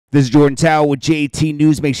This is Jordan Tower with JT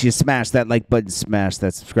News. Make sure you smash that like button, smash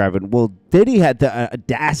that subscribe button. Well, Diddy had the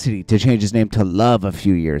audacity to change his name to Love a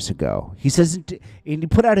few years ago. He says, and he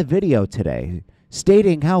put out a video today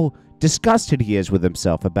stating how disgusted he is with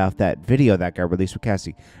himself about that video that got released with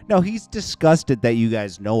Cassie. No, he's disgusted that you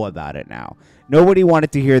guys know about it now. Nobody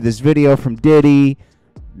wanted to hear this video from Diddy.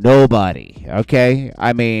 Nobody, okay?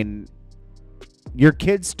 I mean, your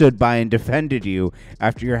kid stood by and defended you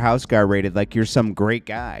after your house got raided like you're some great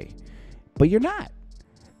guy. But you're not.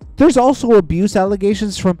 There's also abuse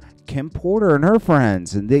allegations from Kim Porter and her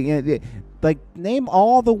friends. And they like, name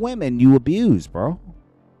all the women you abuse, bro.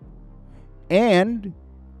 And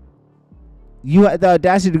you had the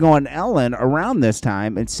audacity to go on Ellen around this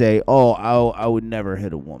time and say, oh, I would never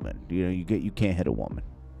hit a woman. You know, you can't hit a woman.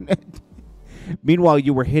 Meanwhile,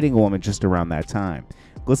 you were hitting a woman just around that time.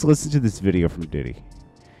 Let's listen to this video from Diddy.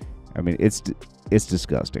 I mean, it's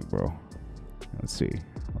disgusting, bro. Let's see.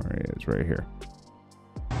 Where it is, right here.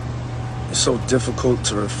 It's so difficult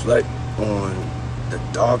to reflect on the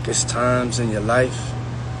darkest times in your life.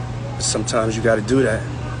 But sometimes you got to do that.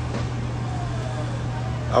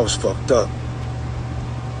 I was fucked up.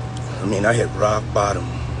 I mean, I hit rock bottom.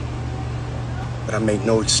 But I make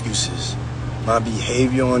no excuses. My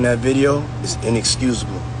behavior on that video is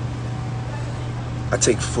inexcusable. I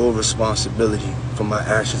take full responsibility for my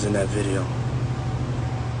actions in that video.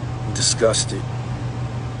 I'm disgusted.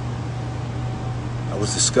 I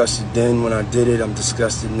was disgusted then when I did it. I'm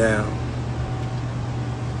disgusted now.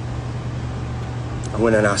 I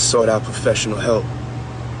went and I sought out professional help.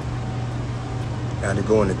 I had to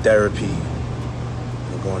go into therapy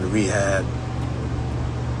and go into rehab.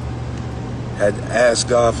 Had to ask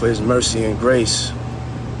God for his mercy and grace.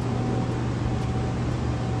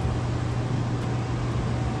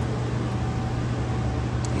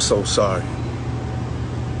 I'm so sorry.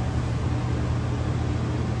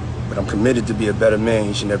 But I'm committed to be a better man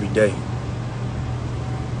each and every day.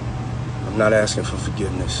 I'm not asking for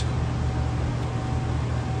forgiveness.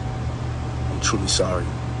 I'm truly sorry.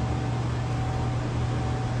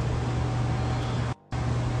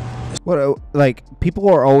 What, like, people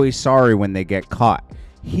are always sorry when they get caught.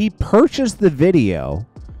 He purchased the video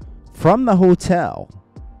from the hotel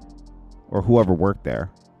or whoever worked there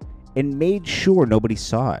and made sure nobody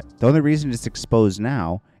saw it. The only reason it's exposed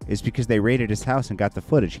now is because they raided his house and got the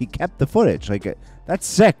footage. He kept the footage. Like, that's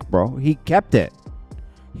sick, bro. He kept it.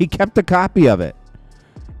 He kept a copy of it.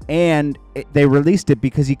 And they released it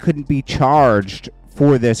because he couldn't be charged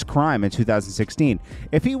for this crime in 2016.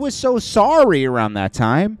 If he was so sorry around that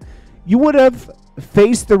time, you would have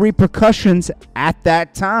faced the repercussions at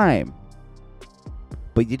that time.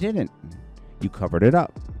 But you didn't. You covered it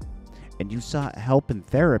up. And you sought help in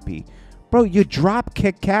therapy. Bro, you drop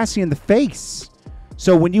kick Cassie in the face.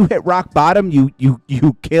 So when you hit rock bottom, you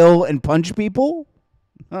kill and punch people?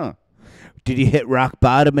 Huh. Did you hit rock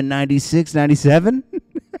bottom in 96, 97?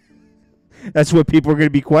 That's what people are going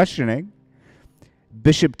to be questioning.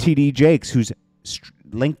 Bishop T.D. Jakes, who's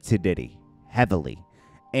linked to Diddy heavily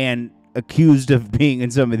and accused of being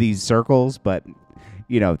in some of these circles, but,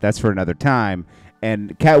 you know, that's for another time.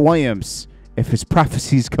 And Cat Williams, if his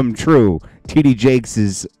prophecies come true, T.D. Jakes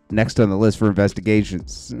is next on the list for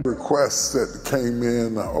investigations. Requests that came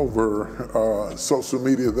in over social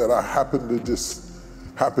media that I happened just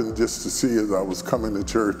to see as I was coming to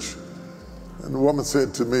church. And the woman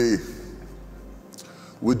said to me,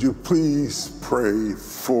 would you please pray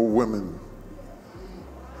for women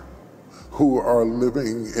who are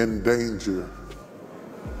living in danger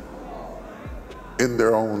in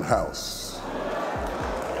their own house?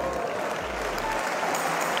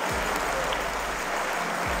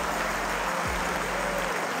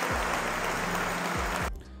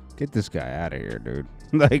 Get this guy out of here, dude.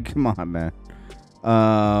 Like, come on, man.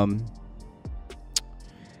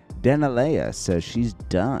 Denalea says she's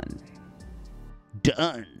done.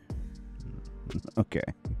 Done. Okay.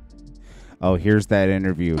 Oh, here's that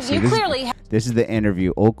interview. So this is the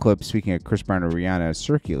interview. Old clip speaking of Chris Brown and Rihanna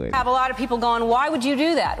circulating. Have a lot of people going, why would you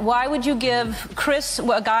do that? Why would you give Chris,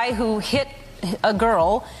 a guy who hit a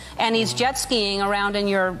girl and he's jet skiing around in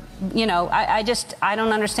your, you know, I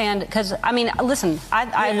don't understand. Because, I mean, listen,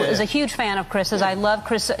 I was a huge fan of Chris's. I love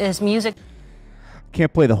his music.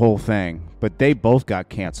 Can't play the whole thing, but they both got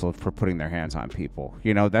canceled for putting their hands on people.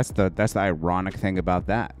 You know, that's the ironic thing about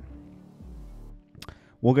that.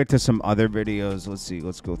 We'll get to some other videos. Let's see.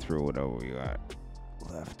 Let's go through whatever we got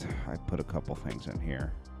left. I put a couple things in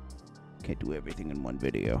here. Can't do everything in one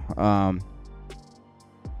video.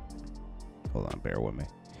 Hold on, bear with me.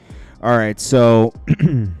 All right, so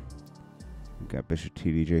we got Bishop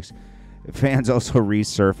T.D. Jakes. Fans also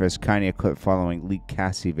resurfaced Kanye clip following leaked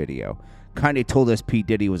Cassie video. Kanye told us P.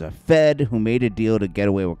 Diddy was a Fed who made a deal to get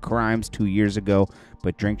away with crimes 2 years ago,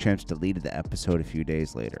 but Drink Champs deleted the episode a few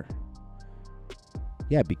days later.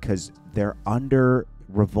 Yeah, because they're under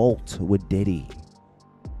revolt with Diddy.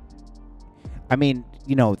 I mean,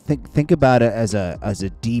 you know, think about it as a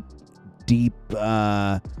deep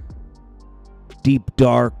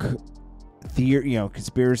dark theory, you know,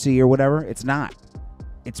 conspiracy or whatever. It's not.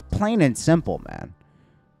 It's plain and simple, man.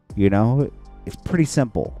 You know, it's pretty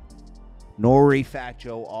simple. Nori, Fat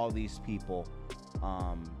Joe, all these people,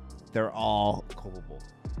 they're all culpable,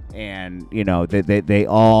 and you know they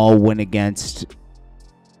all went against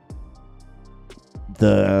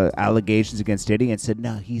the allegations against Diddy and said,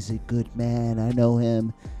 no, he's a good man. I know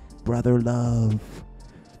him, brother love.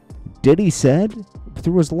 Diddy said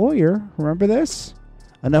through his lawyer, remember this?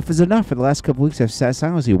 Enough is enough. For the last couple weeks, I've sat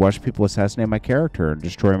silently watched people assassinate my character and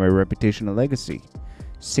destroy my reputation and legacy.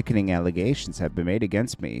 Sickening allegations have been made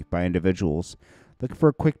against me by individuals looking for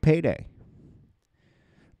a quick payday.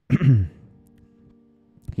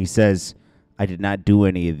 He says, I did not do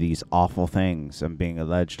any of these awful things I'm being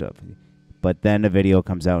alleged of. But then a video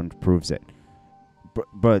comes out and proves it.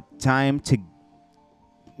 But time to...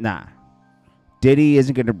 Nah. Diddy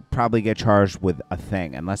isn't going to probably get charged with a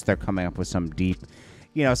thing unless they're coming up with some deep...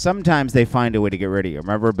 You know, sometimes they find a way to get rid of you.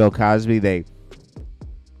 Remember Bill Cosby?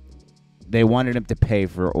 They wanted him to pay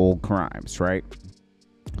for old crimes, right?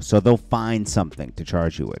 So they'll find something to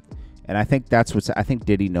charge you with. And I think I think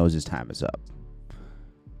Diddy knows his time is up.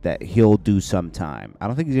 That he'll do some time. I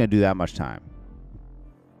don't think he's going to do that much time.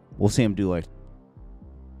 We'll see him do like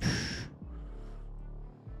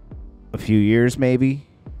a few years maybe.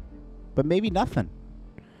 But maybe nothing.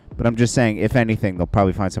 But I'm just saying, if anything, they'll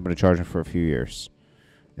probably find somebody to charge him for a few years.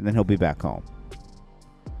 And then he'll be back home.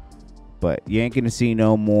 But you ain't going to see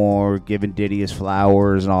no more giving Diddy his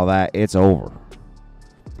flowers and all that. It's over.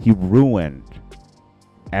 He ruined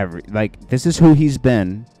this is who he's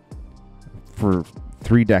been for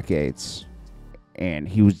 3 decades. And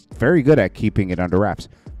he was very good at keeping it under wraps.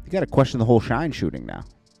 You got to question the whole Shine shooting now.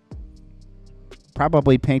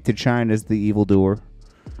 Probably painted Shine as the evildoer.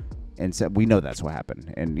 And said, we know that's what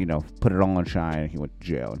happened. And, you know, put it all on Shine. He went to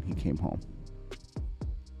jail and he came home.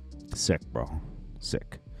 Sick, bro.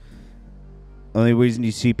 Sick. Only reason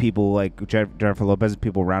you see people like Jennifer Lopez and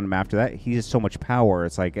people around him after that, he has so much power.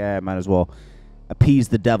 It's like, might as well appease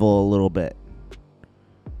the devil a little bit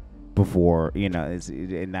before, you know,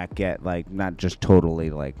 and not get, like, not just totally,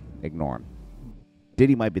 like, ignore him.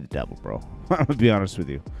 Diddy might be the devil, bro. I'm going to be honest with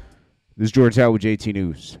you. This is Jordan Tower with JT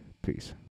News. Peace.